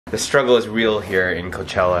The struggle is real here in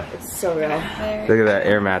Coachella. It's so real. Look at that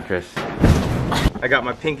air mattress. I got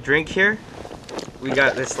my pink drink here. We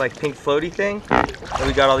got this like pink floaty thing. And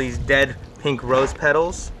we got all these dead pink rose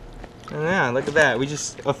petals. And yeah, look at that. We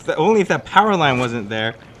just, only if that power line wasn't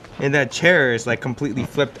there, and that chair is like completely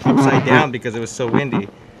flipped upside down because it was so windy.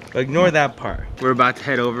 But ignore that part. We're about to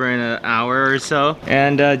head over in an hour or so.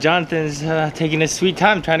 And Jonathan's taking his sweet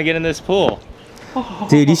time trying to get in this pool.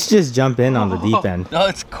 Dude, you should just jump in on the deep end. Oh,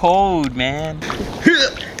 it's cold, man.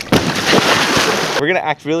 We're gonna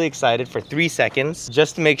act really excited for 3 seconds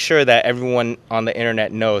just to make sure that everyone on the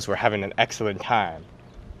internet knows we're having an excellent time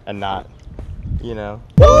and not, you know.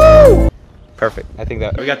 Woo! Perfect. I think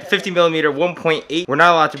that we got the 50mm 1.8. We're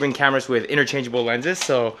not allowed to bring cameras with interchangeable lenses,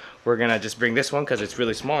 so we're gonna just bring this one because it's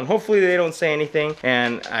really small and hopefully they don't say anything.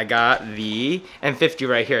 And I got the M50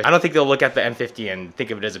 right here. I don't think they'll look at the M50 and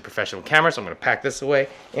think of it as a professional camera, so I'm gonna pack this away.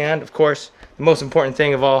 And of course, the most important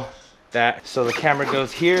thing of all that, so the camera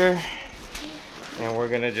goes here, and we're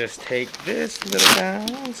gonna just take this little guy,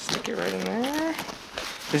 stick it right in there.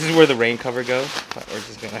 This is where the rain cover goes, but we're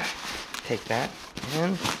just gonna take that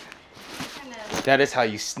and that is how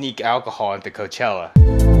you sneak alcohol into Coachella.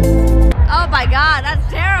 Oh my god, that's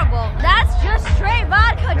terrible. That's just straight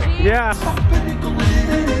vodka, G. Yeah.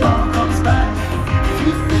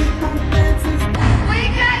 We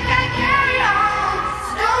can carry on.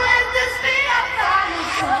 Don't let this be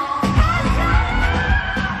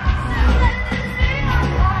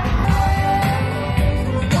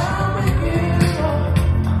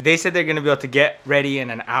a They said they're gonna be able to get ready in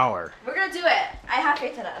an hour. We're gonna do it. I have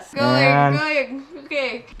faith in us. Going,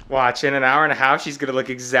 okay. Watch, in an hour and a half, she's gonna look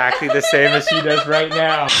exactly the same as she does right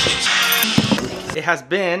now. It has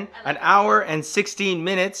been an hour and 16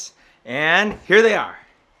 minutes, and here they are.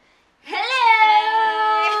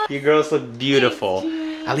 Hello! You girls look beautiful.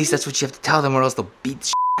 At least that's what you have to tell them, or else they'll beat the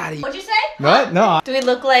shit out of you. What'd you say? What? No. Do we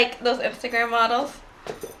look like those Instagram models?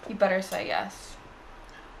 You better say yes.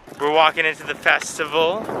 We're walking into the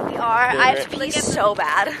festival. We are. I have to pee so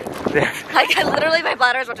bad. Like, literally, my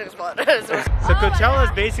bladder is about to explode. So Coachella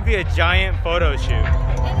is basically a giant photo shoot.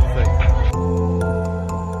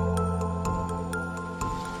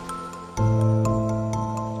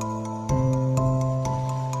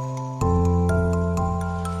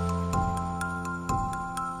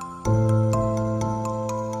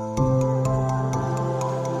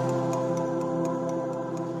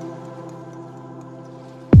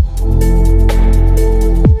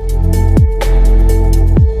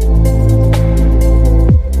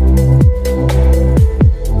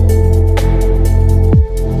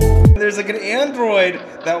 There's like an android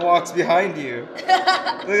that walks behind you. Look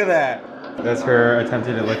at that. That's her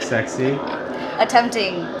attempting to look sexy.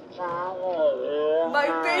 Attempting. My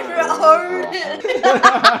favorite heart.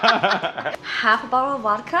 Half a bottle of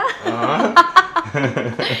vodka.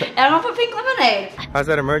 And I'm gonna put pink lemonade. How's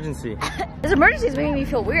that emergency? This emergency is making me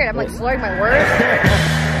feel weird. I'm like slurring my words.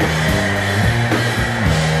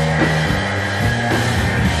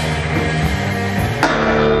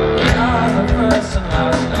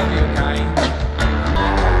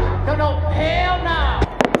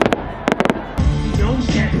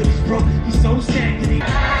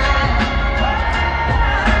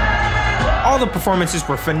 All the performances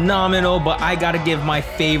were phenomenal, but I gotta give my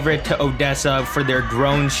favorite to Odesza for their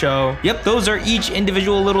drone show. Yep, those are each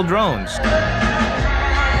individual little drones.